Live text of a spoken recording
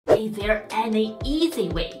Is there any easy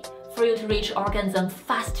way for you to reach orgasm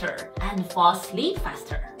faster and fall asleep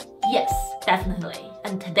faster? Yes, definitely.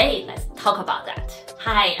 And today, let's talk about that.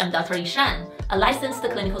 Hi, I'm Dr. Yishan, a licensed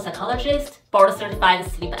clinical psychologist, board-certified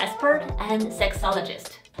sleep expert, and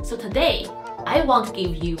sexologist. So today, I want to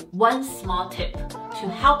give you one small tip to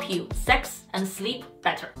help you sex and sleep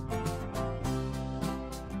better.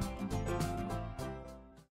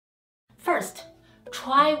 First,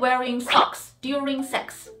 try wearing socks during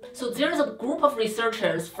sex. So there's a group of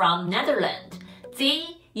researchers from Netherlands. They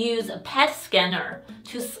use a PET scanner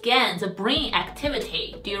to scan the brain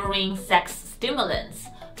activity during sex stimulants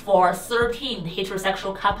for 13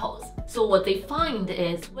 heterosexual couples. So what they find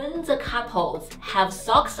is when the couples have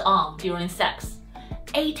socks on during sex,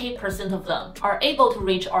 80% of them are able to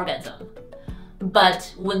reach orgasm.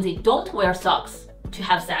 But when they don't wear socks to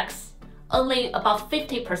have sex, only about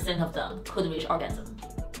 50% of them could reach orgasm.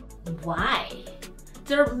 Why?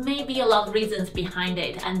 There may be a lot of reasons behind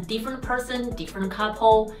it, and different person, different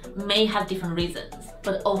couple may have different reasons.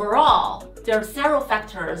 But overall, there are several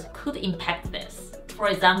factors could impact this. For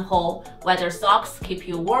example, whether socks keep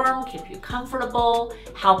you warm, keep you comfortable,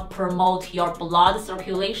 help promote your blood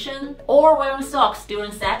circulation, or wearing socks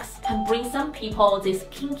during sex can bring some people these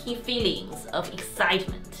kinky feelings of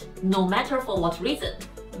excitement. No matter for what reason,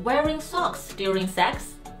 wearing socks during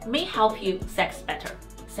sex may help you sex better.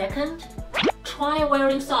 Second, try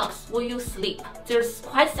wearing socks while you sleep. There's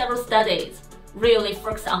quite several studies really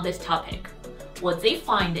focus on this topic. What they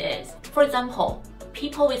find is, for example,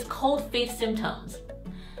 people with cold feet symptoms,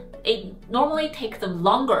 it normally takes them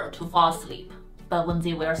longer to fall asleep, but when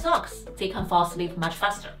they wear socks, they can fall asleep much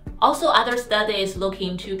faster. Also, other studies look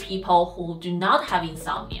into people who do not have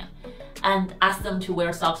insomnia and ask them to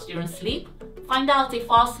wear socks during sleep, find out they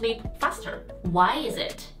fall asleep faster. Why is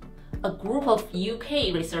it? A group of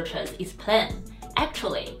UK researchers explain,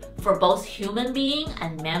 actually, for both human beings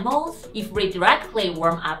and mammals, if we directly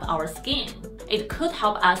warm up our skin, it could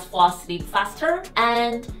help us fall asleep faster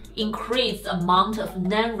and increase the amount of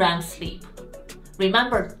non-REM sleep.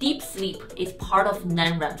 Remember, deep sleep is part of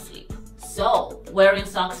non-REM sleep. So, wearing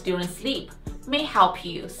socks during sleep may help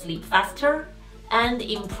you sleep faster and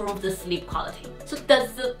improve the sleep quality. So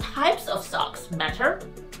does the types of socks matter?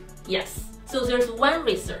 Yes. So there's one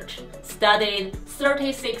research studied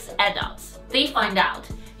 36 adults. They find out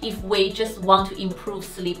if we just want to improve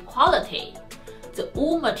sleep quality, the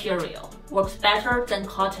wool material works better than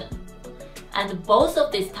cotton. And both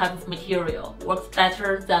of this type of material works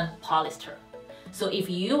better than polyester. So if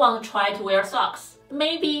you want to try to wear socks,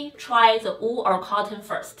 maybe try the wool or cotton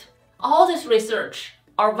first. All this research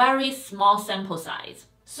are very small sample size.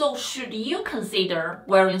 So should you consider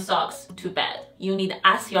wearing socks to bed? You need to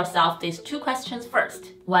ask yourself these two questions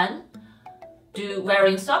first. 1. Do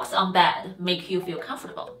wearing socks on bed make you feel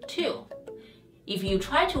comfortable? 2. If you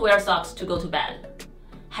try to wear socks to go to bed,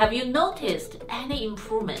 have you noticed any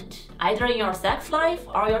improvement either in your sex life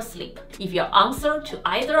or your sleep? If your answer to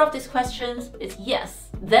either of these questions is yes,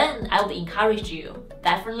 then I would encourage you,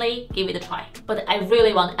 definitely give it a try. But I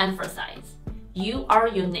really want to emphasize, you are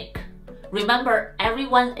unique. Remember,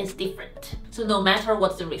 everyone is different. So no matter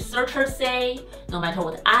what the researchers say, no matter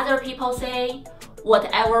what other people say,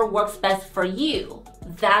 whatever works best for you,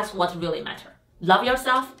 that's what really matters. Love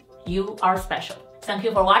yourself, you are special. Thank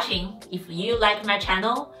you for watching. If you like my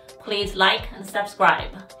channel, please like and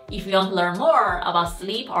subscribe. If you want to learn more about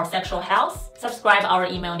sleep or sexual health, subscribe our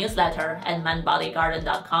email newsletter at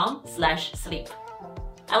mindbodygarden.com/sleep.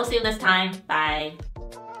 I will see you next time. Bye.